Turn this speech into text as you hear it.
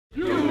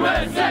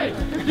USA!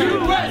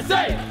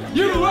 USA!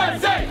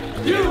 USA!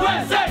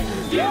 USA!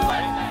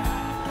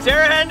 USA!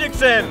 Sarah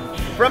Hendrickson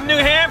from New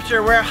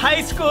Hampshire, where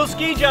high school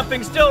ski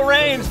jumping still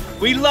reigns.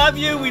 We love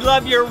you. We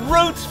love your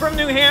roots from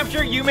New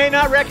Hampshire. You may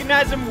not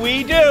recognize them.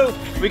 We do.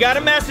 We got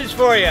a message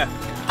for you.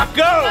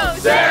 Go,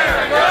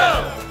 Sarah,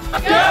 go!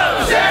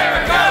 Go,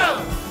 Sarah,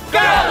 go!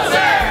 Go,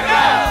 Sarah,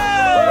 go!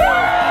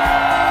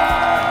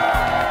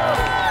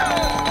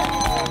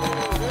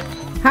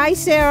 Hi,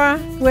 Sarah.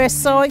 We're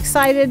so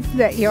excited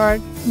that you're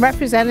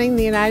representing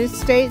the United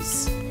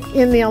States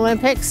in the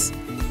Olympics.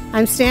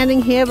 I'm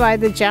standing here by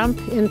the jump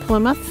in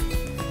Plymouth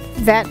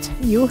that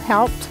you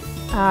helped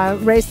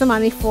raise the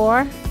money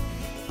for.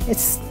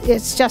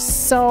 It's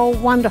just so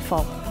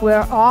wonderful.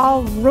 We're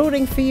all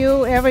rooting for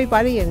you.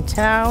 Everybody in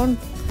town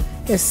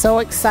is so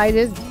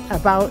excited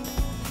about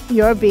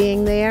your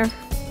being there,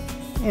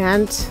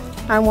 and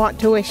I want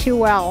to wish you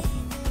well.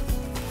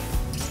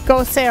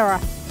 Go,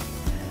 Sarah.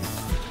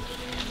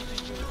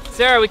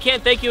 Sarah, we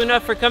can't thank you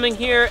enough for coming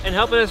here and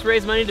helping us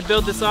raise money to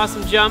build this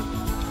awesome jump.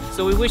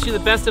 So we wish you the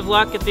best of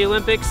luck at the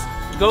Olympics.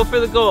 Go for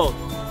the gold.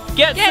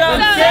 Get some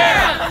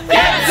Sarah!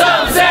 Get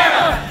some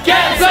Sarah!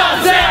 Get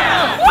some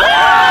Sarah!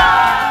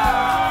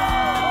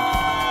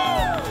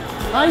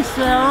 Hi,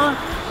 Sarah.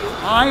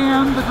 I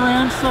am the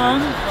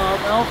grandson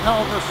of Elf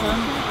Hendrickson,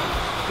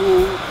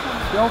 who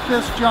built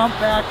this jump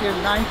back in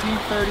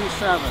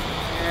 1937.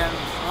 And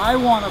I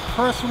want to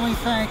personally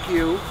thank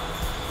you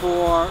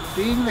for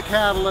being the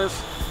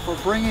catalyst for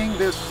bringing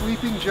this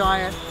sleeping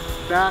giant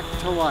back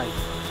to life.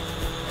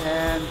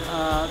 And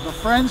the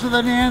Friends of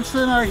the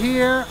Nansen are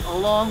here,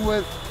 along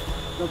with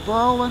the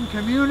Berlin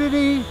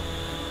community,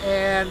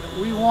 and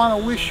we want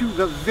to wish you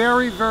the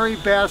very, very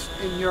best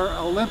in your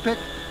Olympic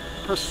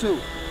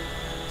pursuit.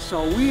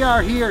 So we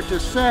are here to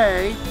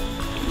say,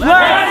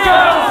 Let's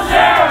go,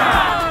 Sarah!